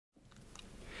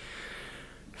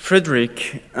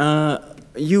Frederick,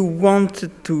 you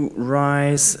wanted to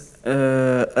rise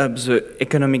up the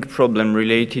economic problem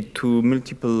related to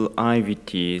multiple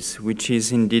IVTs, which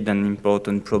is indeed an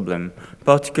important problem,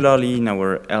 particularly in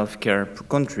our healthcare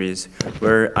countries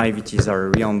where IVTs are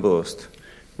reimbursed.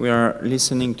 We are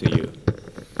listening to you.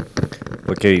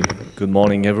 Okay, good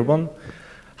morning everyone.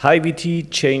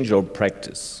 IVT changed our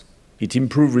practice. It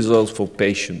improved results for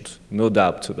patients, no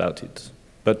doubt about it.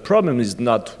 But problem is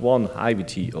not one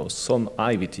IVT or some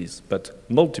IVTs, but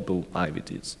multiple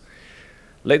IVTs.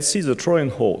 Let's see the Trojan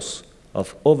horse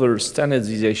of over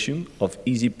standardization of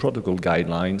easy protocol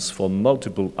guidelines for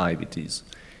multiple IVTs.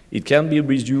 It can be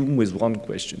resumed with one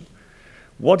question.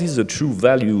 What is the true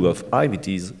value of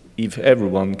IVTs if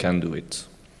everyone can do it?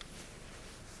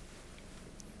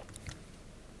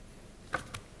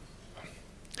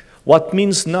 What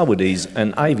means nowadays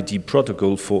an IVT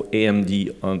protocol for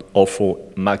AMD or for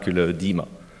macular edema?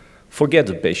 Forget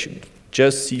the patient,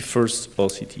 just see first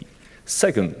OCT.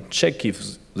 Second, check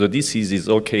if the disease is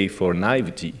okay for an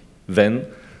IVT. Then,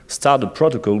 start a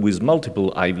protocol with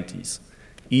multiple IVTs.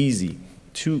 Easy,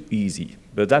 too easy,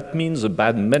 but that means a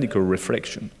bad medical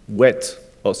reflection. Wet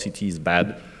OCT is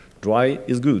bad, dry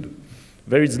is good.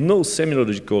 There is no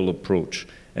semiological approach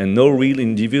and no real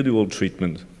individual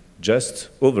treatment. Just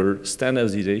over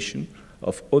standardization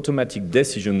of automatic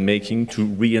decision-making to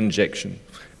re-injection,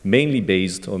 mainly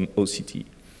based on OCT.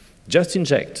 Just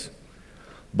inject.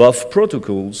 Both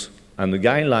protocols and the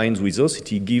guidelines with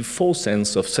OCT give false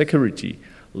sense of security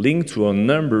linked to our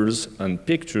numbers and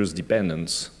pictures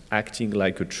dependence, acting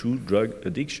like a true drug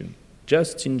addiction.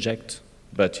 Just inject,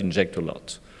 but inject a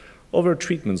lot. Other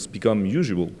treatments become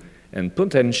usual and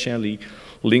potentially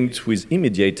linked with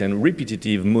immediate and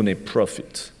repetitive money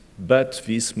profit. But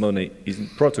this money in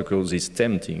protocols is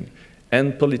tempting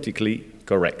and politically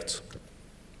correct.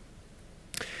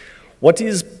 What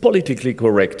is politically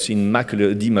correct in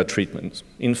macular edema treatment?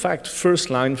 In fact,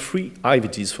 first line, 3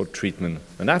 IVTs for treatment,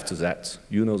 and after that,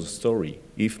 you know the story.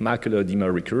 If macular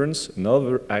edema recurrence,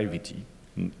 another IVT.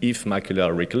 If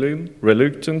macular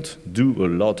reluctant, do a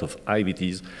lot of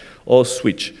IVTs or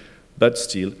switch, but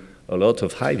still a lot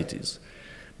of IVTs.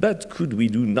 But could we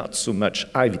do not so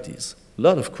much IVTs?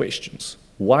 Lot of questions.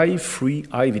 Why 3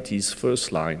 IVTs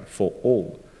first line for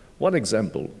all? One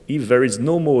example, if there is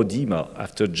no more edema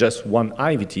after just 1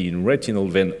 IVT in retinal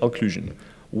vein occlusion,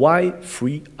 why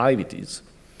 3 IVTs?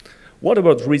 What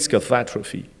about risk of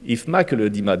atrophy? If macular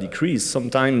edema decreases,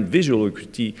 sometimes visual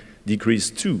acuity decreases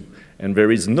too, and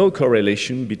there is no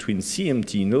correlation between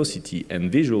CMT in OCT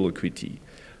and visual acuity.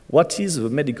 What is the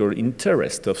medical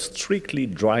interest of strictly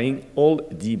drying all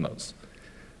edemas?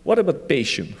 What about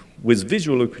patients with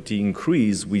visual acuity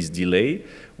increase with delay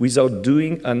without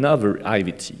doing another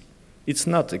IVT? It's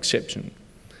not exception.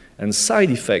 And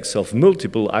side effects of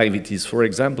multiple IVTs, for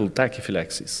example,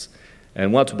 tachyphylaxis.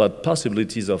 And what about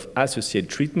possibilities of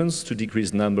associated treatments to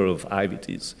decrease number of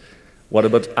IVTs? What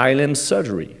about ILM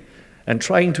surgery? And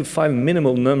trying to find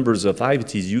minimal numbers of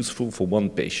IVTs useful for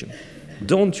one patient.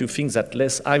 Don't you think that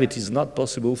less IVT is not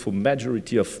possible for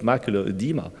majority of macular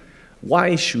edema?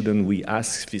 Why shouldn't we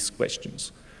ask these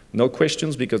questions? No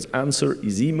questions because answer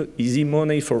is easy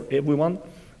money for everyone,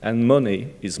 and money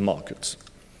is market.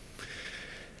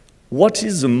 What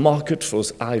is the market for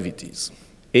IVTs?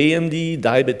 AMD,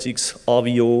 diabetics,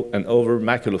 RVO, and other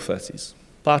maculopathies.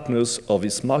 Partners of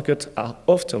this market are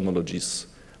ophthalmologists.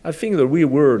 I think the real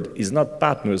word is not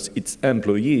partners, it's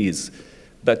employees.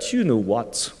 But you know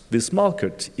what? This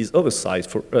market is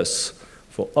oversized for us,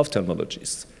 for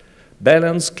ophthalmologists.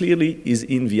 Balance clearly is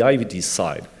in the IVT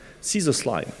side. See the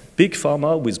slide. Big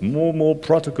pharma with more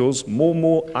protocols,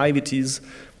 more IVTs,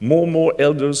 more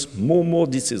elders, more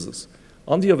diseases.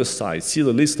 On the other side, see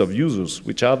the list of users,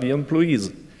 which are the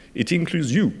employees. It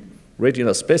includes you,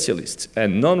 retina specialists,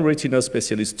 and non-retina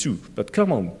specialists too. But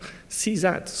come on, see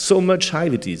that, so much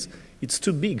IVTs. It's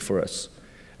too big for us.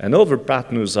 And other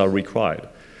partners are required.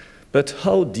 But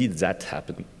how did that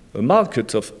happen? A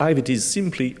market of IVT is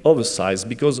simply oversized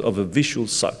because of a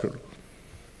vicious cycle.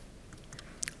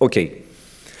 Okay,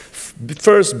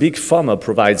 first, big pharma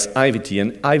provides IVT,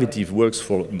 and IVT works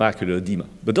for macular edema.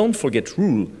 But don't forget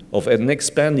rule of an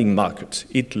expanding market.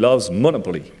 It loves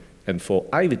monopoly. And for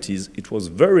IVTs, it was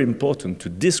very important to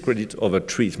discredit other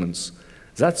treatments.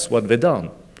 That's what they done.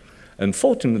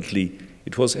 Unfortunately,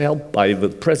 it was helped by the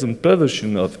present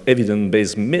perversion of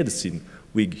evidence-based medicine,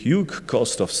 with huge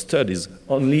cost of studies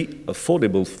only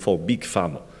affordable for big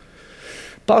pharma.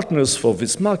 Partners for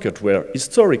this market were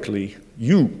historically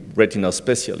you, retina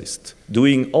specialists,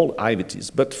 doing all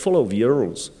IVTs, but follow the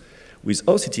arrows. With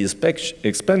OCT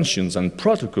expansions and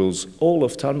protocols, all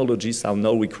ophthalmologists are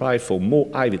now required for more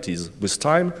IVTs. With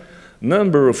time,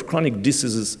 number of chronic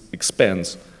diseases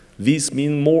expands. This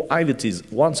means more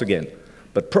IVTs once again.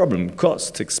 But problem,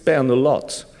 costs expand a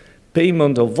lot.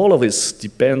 Payment of all of this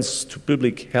depends to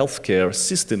public healthcare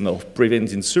system of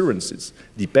private insurances,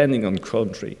 depending on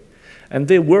country. And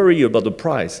they worry about the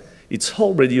price. It's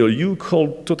already a huge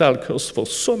total cost for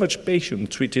so much patient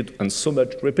treated and so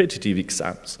much repetitive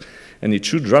exams. And it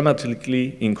should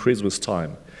dramatically increase with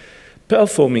time.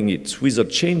 Performing it without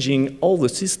changing all the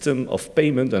system of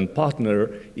payment and partner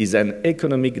is an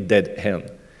economic dead end.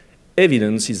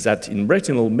 Evidence is that in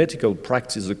retinal medical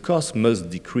practice, the cost must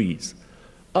decrease.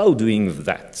 How doing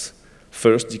that?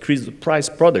 First, decrease the price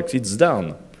product, it's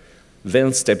down.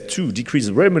 Then step 2, decrease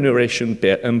remuneration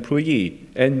per employee,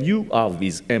 and you are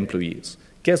these employees.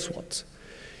 Guess what?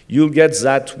 You'll get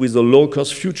that with a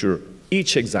low-cost future.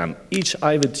 Each exam, each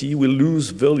IVT will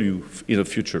lose value in the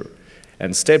future.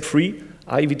 And step 3,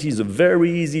 IVT is a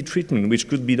very easy treatment which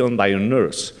could be done by a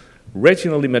nurse.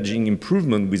 Retinal imaging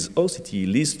improvement with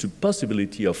OCT leads to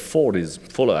possibility of 4 days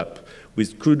follow-up,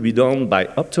 which could be done by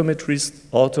optometrist,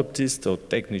 orthoptist, or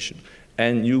technician,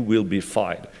 and you will be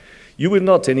fine. You will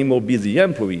not anymore be the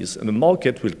employees, and the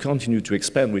market will continue to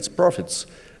expand with profits.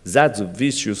 That's a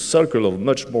vicious circle of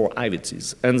much more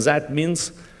IVTs, and that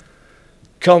means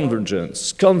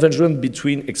convergence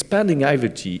between expanding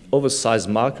IVT, oversized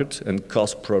market, and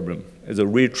cost problem is a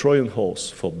real Trojan horse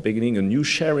for beginning a new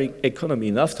sharing economy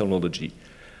in ophthalmology.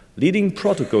 Leading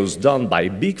protocols done by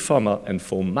big pharma and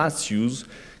for mass use,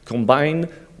 combined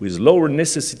with lower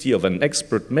necessity of an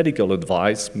expert medical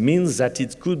advice, means that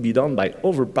it could be done by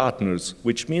other partners,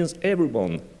 which means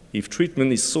everyone, if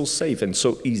treatment is so safe and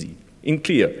so easy. In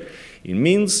clear, it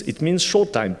means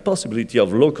short time possibility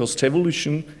of low-cost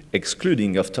evolution,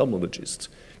 excluding ophthalmologists.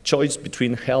 Choice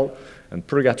between hell and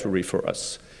purgatory for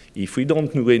us. If we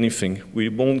don't do anything, we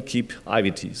won't keep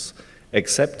IVTs,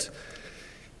 except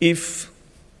if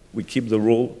we keep the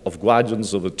role of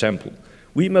guardians of the temple.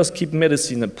 We must keep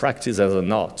medicine and practice as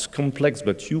an art, complex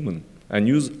but human, and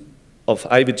use of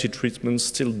IVT treatments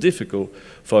still difficult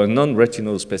for a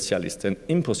non-retinal specialist and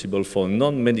impossible for a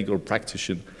non-medical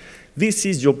practitioner. This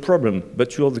is your problem,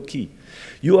 but you are the key.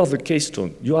 You are the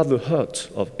keystone. You are the heart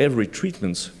of every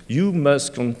treatment. You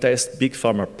must contest big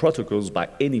pharma protocols by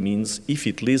any means if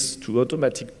it leads to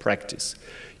automatic practice.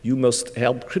 You must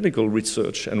help clinical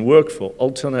research and work for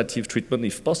alternative treatment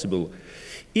if possible.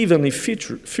 Even if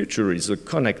future is a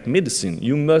connect medicine,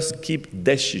 you must keep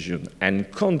decision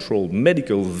and control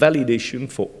medical validation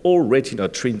for all retina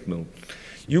treatment.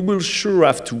 You will sure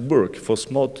have to work for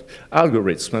smart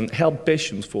algorithms and help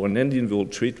patients for an individual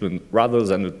treatment rather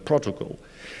than a protocol.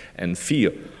 And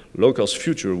fear low-cost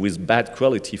future with bad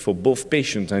quality for both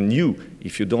patient and you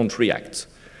if you don't react.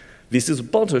 This is a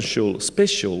potential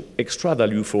special extra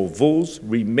value for those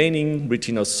remaining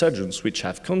retina surgeons which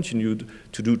have continued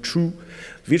to do true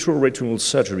vitreoretinal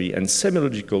surgery and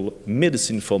semiological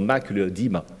medicine for macular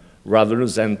edema rather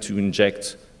than to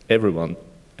inject everyone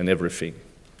and everything.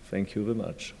 Thank you very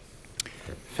much.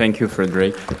 Thank you,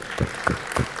 Frederick.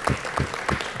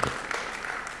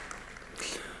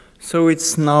 So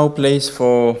it's now place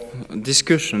for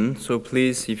discussion. So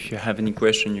please, if you have any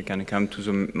question, you can come to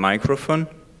the microphone.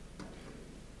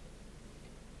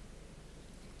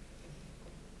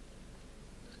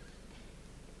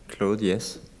 Claude,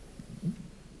 yes.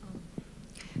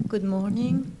 Good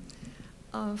morning.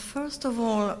 First of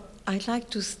all, I'd like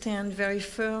to stand very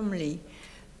firmly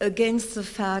against the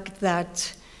fact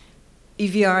that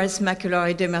EVR's macular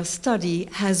edema study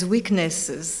has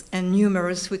weaknesses and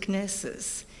numerous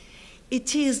weaknesses.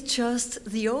 It is just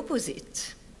the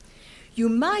opposite. You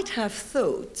might have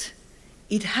thought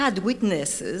it had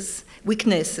weaknesses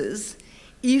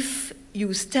if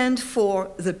you stand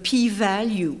for the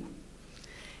p-value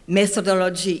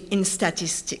methodology in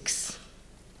statistics.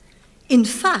 In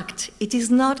fact, it is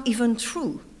not even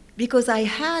true, because I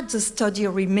had the study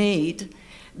remade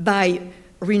by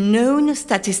renowned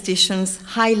statisticians,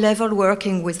 high-level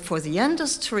working for the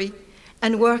industry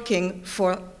and working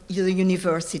for the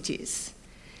universities.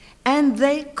 And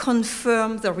they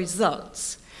confirm the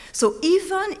results. So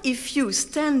even if you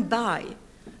stand by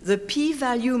the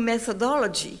p-value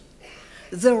methodology,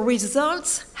 the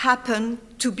results happen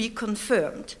to be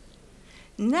confirmed.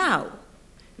 Now,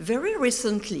 very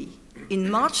recently, in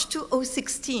March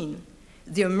 2016,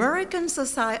 the American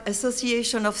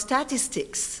Association of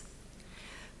Statistics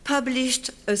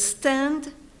published a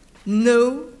stand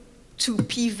no to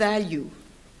p-value,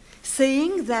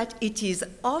 saying that it is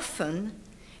often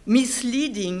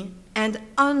misleading and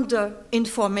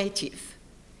under-informative.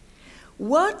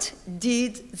 What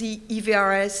did the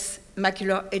EVRS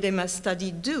macular edema study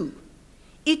do?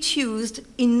 It used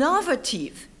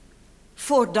innovative,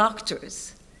 for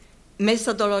doctors,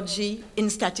 methodology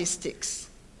in statistics.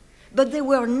 But they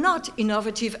were not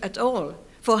innovative at all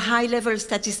for high-level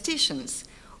statisticians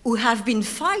who have been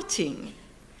fighting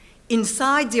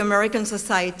inside the American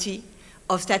Society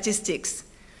of Statistics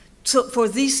for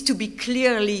this to be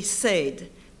clearly said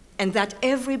and that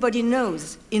everybody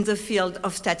knows in the field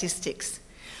of statistics.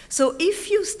 So if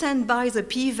you stand by the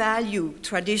p-value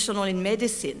traditional in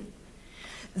medicine,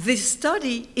 this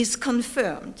study is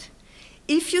confirmed.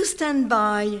 If you stand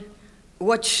by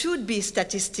what should be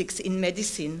statistics in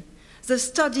medicine, the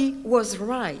study was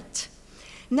right.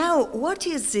 Now, what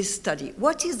is this study?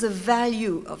 What is the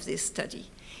value of this study?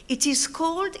 It is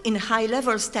called in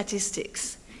high-level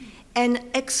statistics an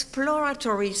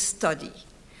exploratory study,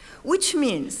 which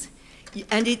means,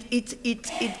 and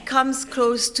it comes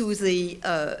close to the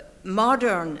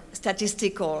modern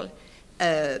statistical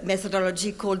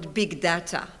methodology called big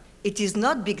data. It is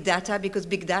not big data because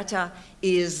big data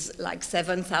is like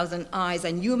 7,000 eyes,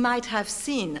 and you might have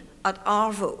seen at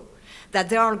Arvo that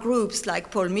there are groups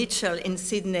like Paul Mitchell in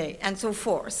Sydney and so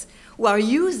forth who are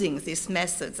using these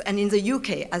methods, and in the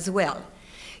UK as well.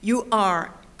 You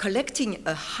are collecting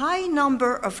a high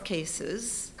number of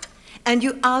cases and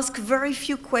you ask very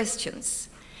few questions.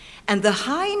 And the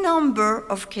high number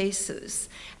of cases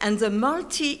and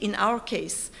in our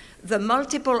case, the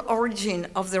multiple origin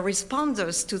of the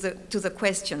responders to the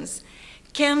questions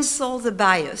cancel the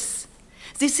bias.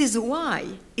 This is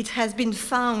why it has been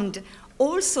found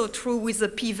also true with the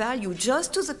p-value,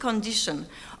 just to the condition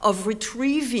of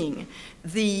retrieving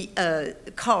the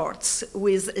cards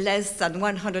with less than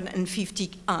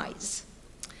 150 eyes.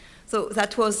 So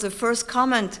that was the first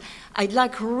comment. I'd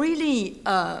like really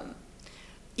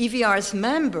EVR's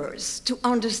members to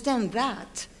understand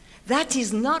that. That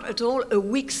is not at all a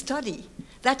weak study.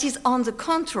 That is, on the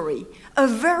contrary, a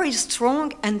very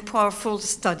strong and powerful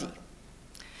study.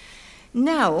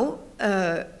 Now,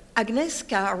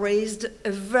 Agnieszka raised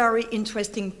a very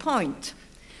interesting point.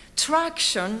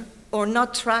 Traction or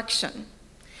not traction.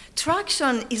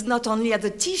 Traction is not only at the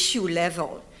tissue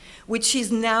level, which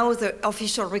is now the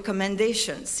official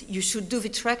recommendations. You should do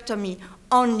vitrectomy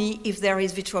only if there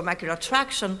is vitreomacular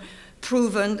traction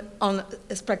proven on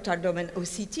spectral domain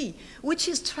OCT, which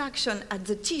is traction at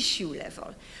the tissue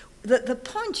level. The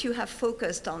point you have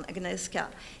focused on, Agnieszka,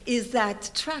 is that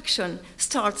traction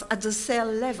starts at the cell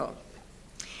level.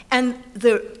 And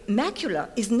the macula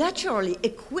is naturally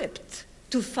equipped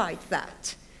to fight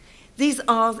that.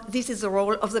 This is the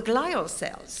role of the glial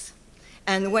cells.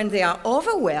 And when they are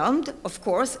overwhelmed, of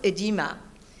course, edema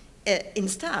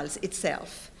installs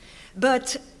itself.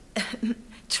 But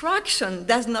traction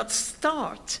does not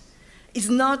start. It's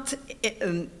not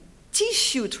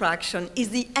tissue traction is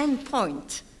the end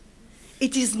point.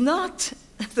 It is not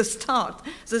the start.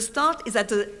 The start is at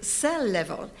the cell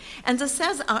level. And the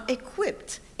cells are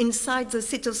equipped inside the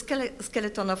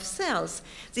cytoskeleton of cells.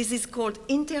 This is called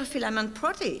interfilament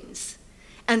proteins.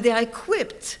 And they are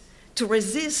equipped to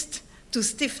resist to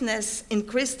stiffness,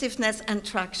 increased stiffness, and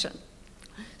traction.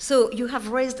 So you have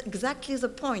raised exactly the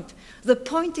point. The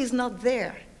point is not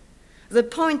there. The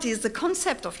point is the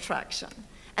concept of traction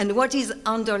and what is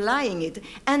underlying it.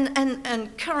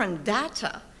 And current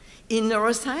data in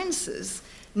neurosciences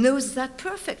knows that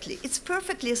perfectly. It's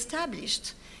perfectly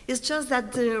established. It's just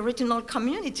that the retinal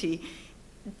community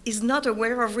is not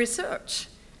aware of research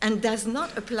and does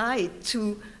not apply it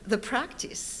to the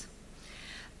practice.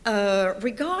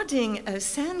 Regarding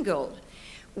Sangl,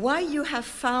 why you have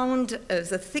found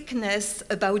the thickness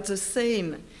about the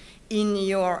same in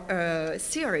your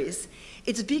series,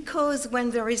 it's because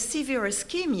when there is severe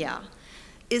ischemia,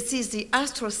 it is the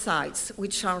astrocytes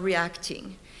which are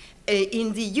reacting.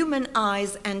 In the human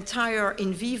eyes entire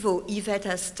in vivo Yvette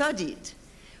has studied,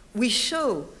 we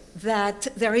show that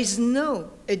there is no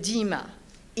edema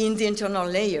in the internal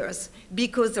layers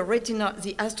because the retina,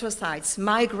 the astrocytes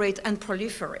migrate and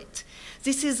proliferate.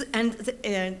 This is,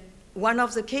 one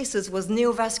of the cases was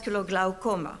neovascular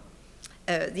glaucoma,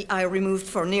 the eye removed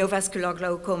for neovascular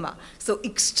glaucoma, so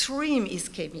extreme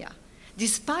ischemia.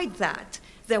 Despite that,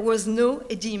 there was no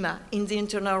edema in the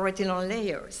internal retinal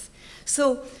layers.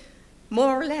 So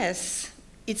more or less,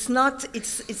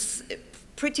 it's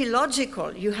pretty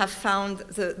logical you have found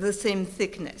the same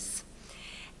thickness.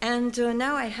 And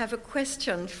now I have a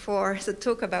question for the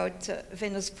talk about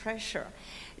venous pressure.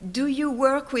 Do you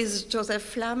work with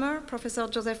Joseph Flammer, Professor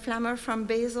Joseph Flammer from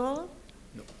Basel?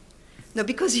 No. No,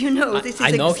 because you know, this is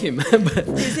I know him.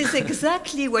 This is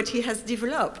exactly what he has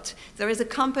developed. There is a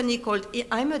company called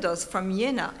Imedos from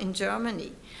Jena in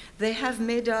Germany. They have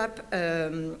made up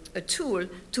a tool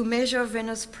to measure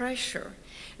venous pressure.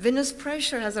 Venous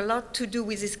pressure has a lot to do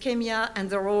with ischemia and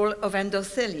the role of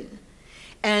endothelin.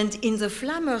 And in the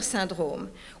Flammer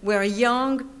syndrome, where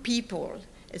young people,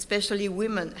 especially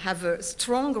women, have a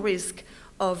strong risk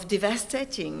of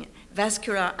devastating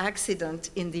vascular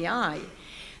accident in the eye,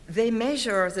 they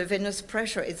measure the venous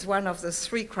pressure. It's one of the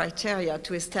 3 criteria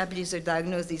to establish a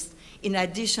diagnosis, in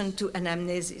addition to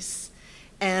anamnesis.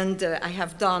 And I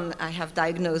have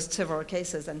diagnosed several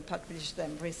cases and published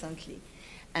them recently,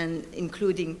 and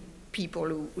including people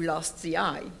who lost the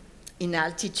eye in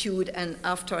altitude and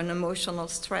after an emotional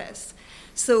stress.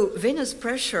 So venous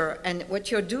pressure and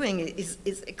what you're doing is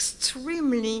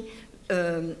extremely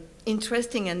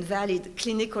interesting and valid,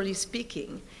 clinically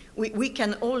speaking. We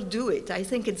can all do it. I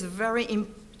think it's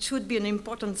should be an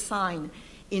important sign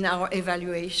in our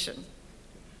evaluation.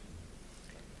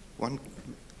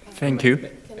 Thank you.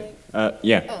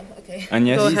 Yeah. Oh, okay.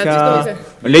 Agnieszka,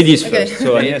 ladies first.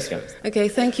 So Agnieszka. Okay,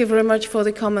 thank you very much for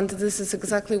the comment. This is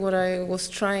exactly what I was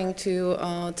trying to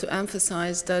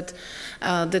emphasize, that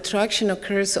the traction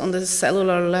occurs on the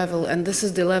cellular level, and this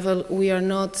is the level we are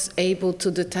not able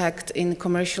to detect in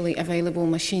commercially available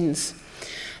machines.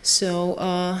 So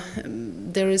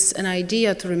there is an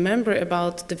idea to remember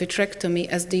about the vitrectomy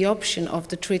as the option of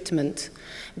the treatment,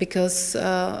 because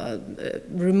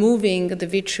removing the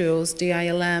vitreous, the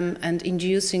ILM, and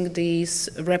inducing this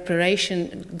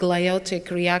reparation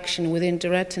gliotic reaction within the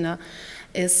retina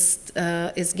is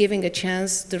giving a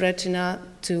chance the retina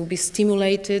to be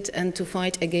stimulated and to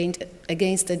fight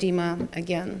against edema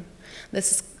again.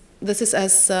 This is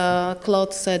as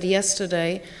Claude said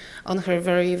yesterday on her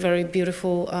very, very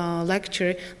beautiful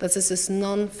lecture, that this is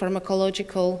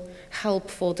non-pharmacological help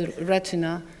for the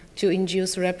retina to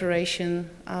induce reparation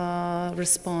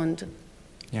respond.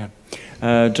 Yeah,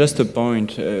 just a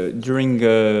point. During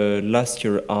last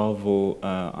year ARVO,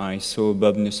 I saw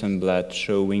Bob Nussenblatt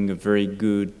showing a very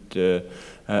good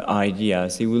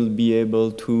ideas. He will be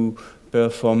able to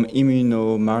perform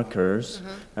immunomarkers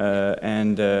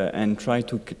and try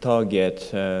to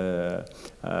target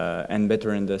and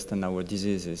better understand our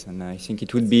diseases. And I think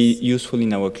it would be useful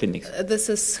in our clinics. This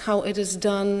is how it is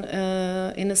done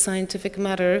in a scientific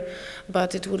matter,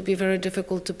 but it would be very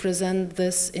difficult to present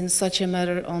this in such a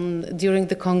manner during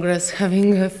the Congress,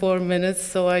 having 4 minutes.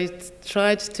 So I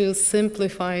tried to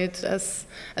simplify it as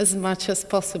much as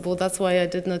possible. That's why I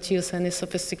did not use any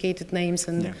sophisticated names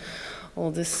and all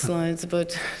these slides,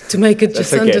 but to make it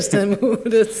just understandable,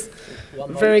 that's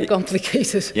very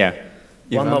complicated. Yeah.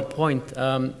 One more point.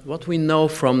 What we know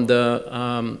from the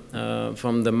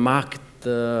marked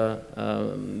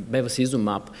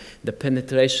bevacizumab, the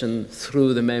penetration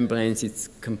through the membranes is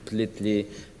completely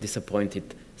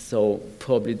disappointed. So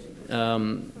probably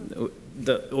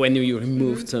when you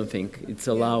remove something, it's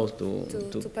allowed to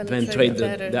penetrate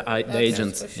the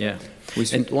agents. Yeah.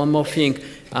 And one more thing,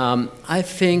 I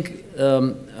think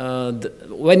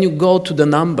when you go to the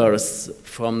numbers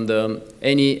from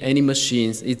any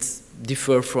machines, it's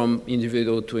differ from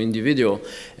individual to individual,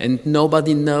 and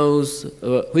nobody knows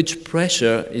which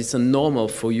pressure is normal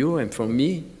for you and for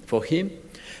me, for him.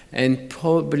 And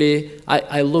probably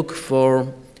I look for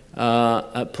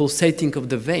a pulsating of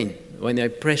the vein. When I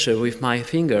pressure with my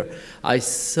finger, I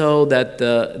saw that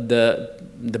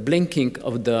the blinking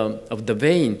of the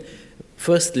vein.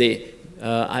 Firstly,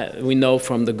 we know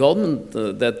from the Goldman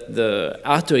that the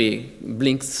artery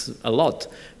blinks a lot,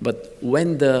 but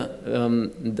when the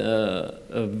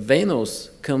venous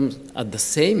comes at the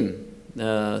same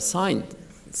sign,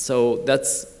 so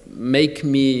that's make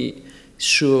me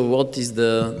sure what is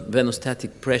the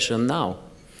venostatic pressure now.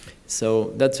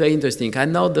 So that's very interesting. I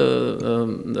know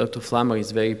Dr. Flammer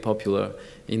is very popular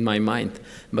in my mind,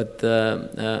 but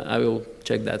I will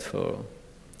check that for.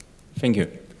 Thank you.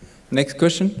 Next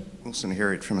question. Wilson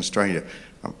Herriot from Australia.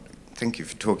 Thank you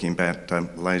for talking about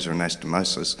laser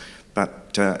anastomosis,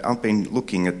 but I've been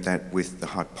looking at that with the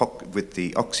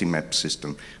OxyMap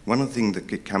system. One of the things that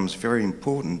becomes very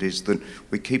important is that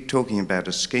we keep talking about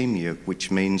ischemia, which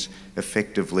means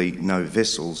effectively no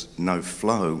vessels, no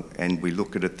flow, and we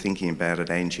look at it thinking about it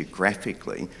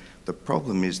angiographically. The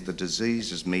problem is the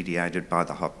disease is mediated by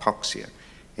the hypoxia,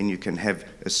 and you can have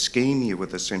ischemia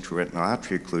with a central retinal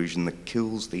artery occlusion that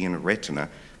kills the inner retina,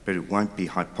 but it won't be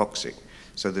hypoxic.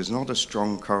 So there's not a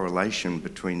strong correlation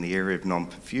between the area of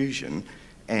non-perfusion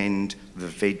and the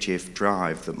VEGF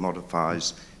drive that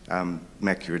modifies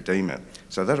macular edema.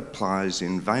 So that applies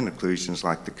in vein occlusions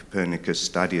like the Copernicus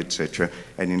study, etc.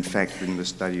 And in fact, in the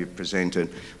study you presented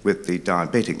with the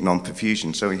diabetic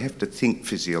non-perfusion. So we have to think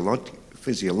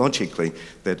physiologically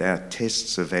that our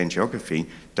tests of angiography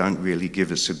don't really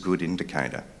give us a good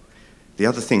indicator. The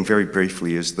other thing, very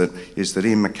briefly, is that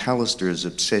Ian McAllister is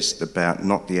obsessed about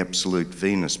not the absolute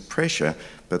venous pressure,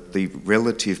 but the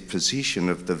relative position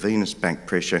of the venous back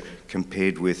pressure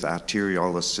compared with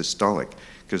arteriolar systolic,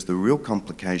 because the real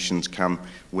complications come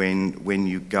when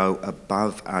you go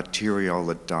above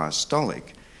arteriolar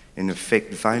diastolic. In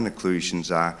effect, vein occlusions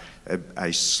are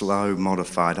a slow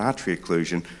modified artery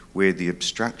occlusion where the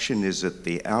obstruction is at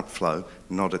the outflow,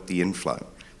 not at the inflow.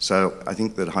 So I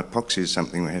think that hypoxia is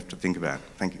something we have to think about.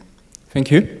 Thank you. Thank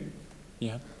you.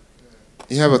 Yeah.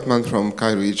 Ihab Atman from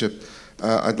Cairo, Egypt.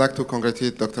 I'd like to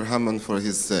congratulate Dr. Hammond for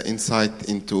his insight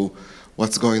into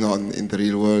what's going on in the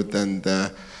real world, and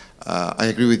I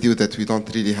agree with you that we don't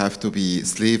really have to be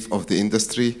slave of the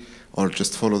industry or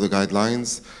just follow the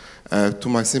guidelines. To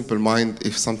my simple mind,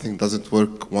 if something doesn't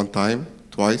work one time,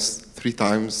 twice, 3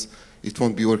 times, it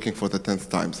won't be working for the 10th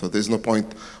time. So there's no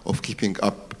point of keeping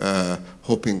up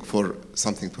hoping for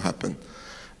something to happen.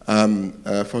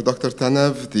 For Dr.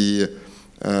 Tanev, the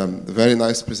very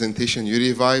nice presentation. You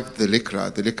revived the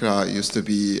LICRA. The LICRA used to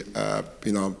be,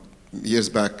 years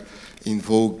back in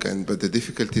vogue, but the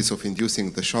difficulties of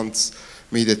inducing the shunts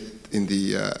made it in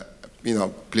the,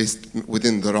 placed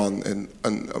within the run and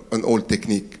an old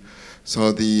technique.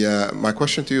 So my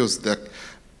question to you is that,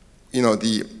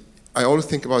 I always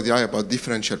think about the eye about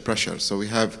differential pressure. So we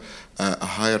have a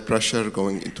higher pressure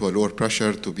going into a lower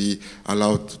pressure to be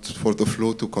allowed for the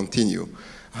flow to continue.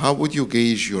 How would you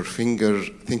gauge your finger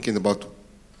thinking about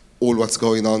all what's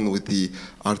going on with the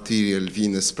arterial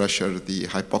venous pressure, the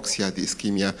hypoxia, the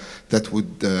ischemia, that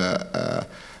would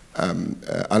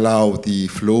allow the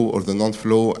flow or the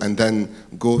non-flow, and then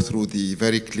go through the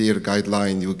very clear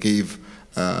guideline you gave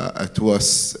to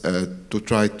us to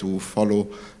try to follow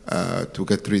to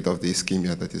get rid of the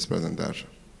ischemia that is present there?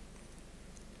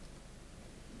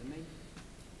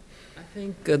 I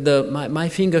think my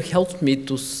finger helped me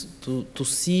to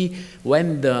see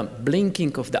when the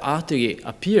blinking of the artery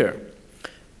appear.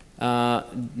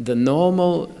 The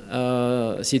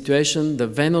normal situation, the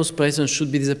venous presence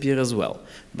should be disappear as well.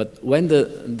 But when the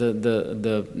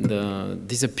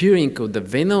disappearing of the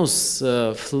venous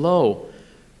flow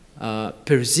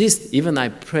persists, even I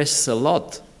press a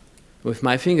lot with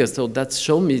my fingers, so that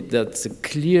showed me that's a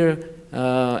clear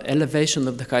elevation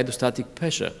of the hydrostatic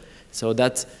pressure. So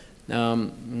that's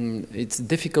it's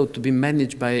difficult to be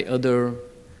managed by other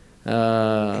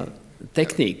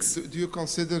techniques. Do you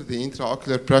consider the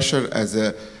intraocular pressure as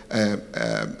a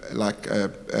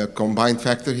combined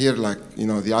factor here? Like,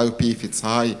 the IOP, if it's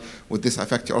high, would this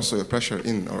affect also your pressure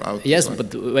in or out? Yes,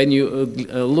 but when you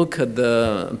look at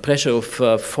the pressure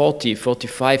of 40,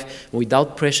 45,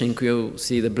 without pressing, you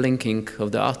see the blinking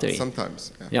of the artery.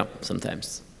 Sometimes. Yeah,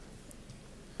 sometimes.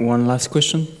 One last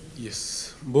question. Yes.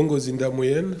 Bongo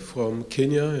Zindamoyen from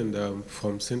Kenya and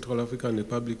from Central African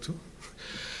Republic too.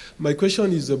 My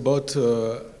question is about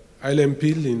ILM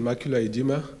pill in macular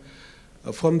edema.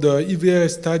 From the EVA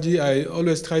study, I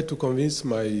always try to convince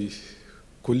my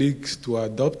colleagues to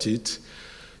adopt it.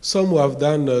 Some who have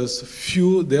done a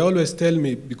few, they always tell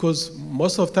me, because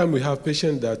most of the time we have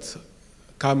patients that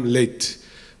come late.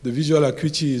 The visual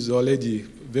acuity is already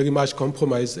very much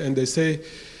compromised, and they say,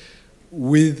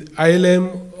 with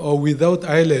ILM or without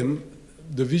ILM,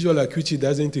 the visual acuity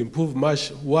doesn't improve much.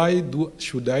 Why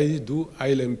should I do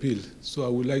ILM pill? So I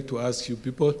would like to ask you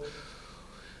people.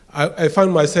 I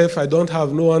find myself, I don't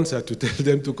have no answer to tell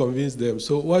them, to convince them.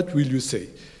 So what will you say?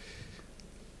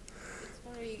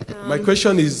 My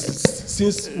question is,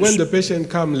 since when the patient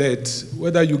comes late,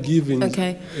 whether you give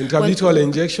intravitreal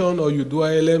injection or you do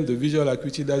ILM, the visual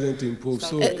acuity doesn't improve.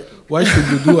 So why should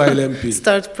you do ILM pill?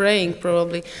 Start praying,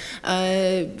 probably.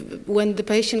 When the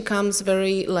patient comes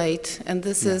very late, and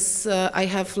this is, I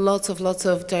have lots of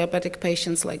diabetic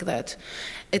patients like that.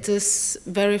 It is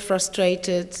very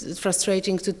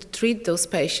frustrating to treat those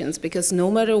patients, because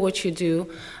no matter what you do,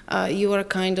 you are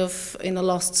kind of in a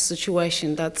lost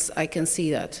situation. I can see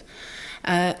that.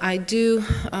 I do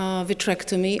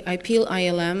vitrectomy. I peel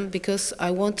ILM because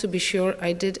I want to be sure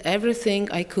I did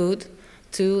everything I could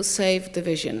to save the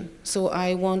vision. So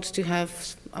I want to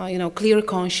have clear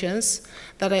conscience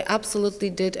that I absolutely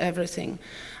did everything.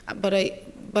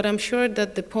 But I'm sure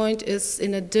that the point is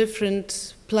in a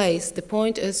different place. The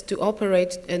point is to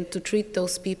operate and to treat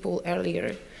those people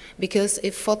earlier, because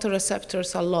if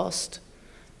photoreceptors are lost,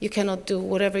 you cannot do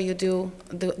whatever you do,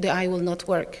 the eye will not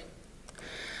work.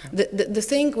 The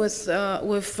thing with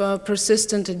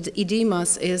persistent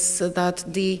edemas is that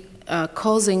the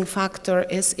causing factor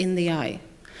is in the eye.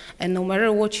 And no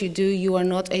matter what you do, you are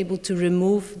not able to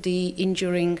remove the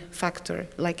injuring factor,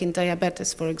 like in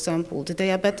diabetes, for example. The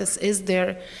diabetes is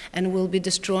there and will be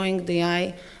destroying the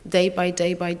eye day by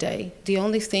day by day. The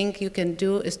only thing you can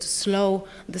do is to slow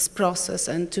this process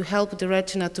and to help the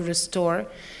retina to restore.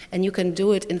 And you can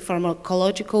do it in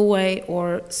pharmacological way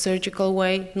or surgical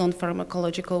way,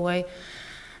 non-pharmacological way.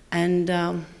 And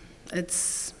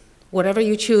it's whatever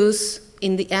you choose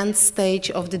in the end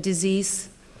stage of the disease,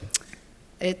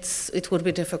 it would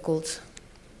be difficult.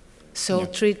 So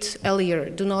treat earlier.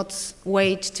 Do not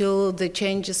wait till the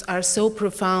changes are so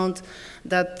profound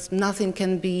that nothing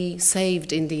can be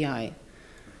saved in the eye.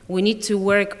 We need to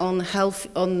work on health,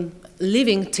 on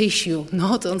living tissue,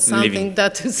 not on something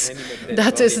that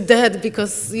is dead,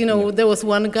 because, you know, there was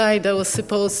one guy that was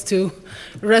supposed to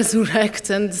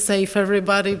resurrect and save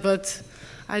everybody, but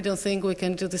I don't think we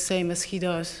can do the same as he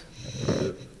does.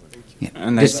 Yeah.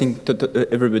 And I think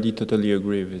everybody totally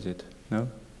agree with it, no?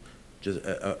 Just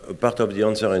a part of the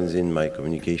answer is in my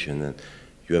communication, and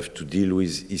you have to deal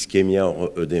with ischemia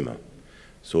or edema.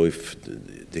 So if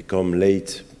they come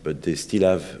late, but they still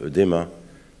have edema,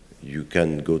 you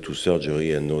can go to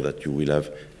surgery and know that you will have,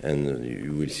 and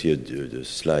you will see the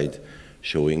slide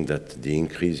showing that the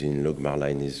increase in logmar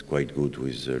line is quite good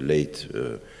with late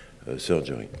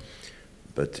surgery.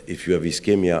 But if you have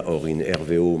ischemia or in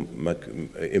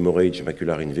RVO, hemorrhage,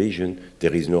 macular invasion,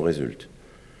 there is no result.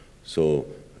 So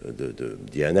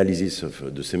the analysis of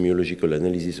the semiological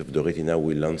analysis of the retina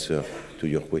will answer to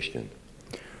your question.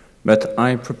 But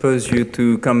I propose you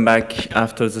to come back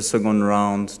after the second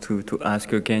round to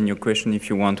ask again your question if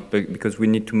you want, because we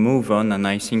need to move on, and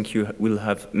I think you will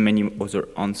have many other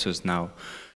answers now.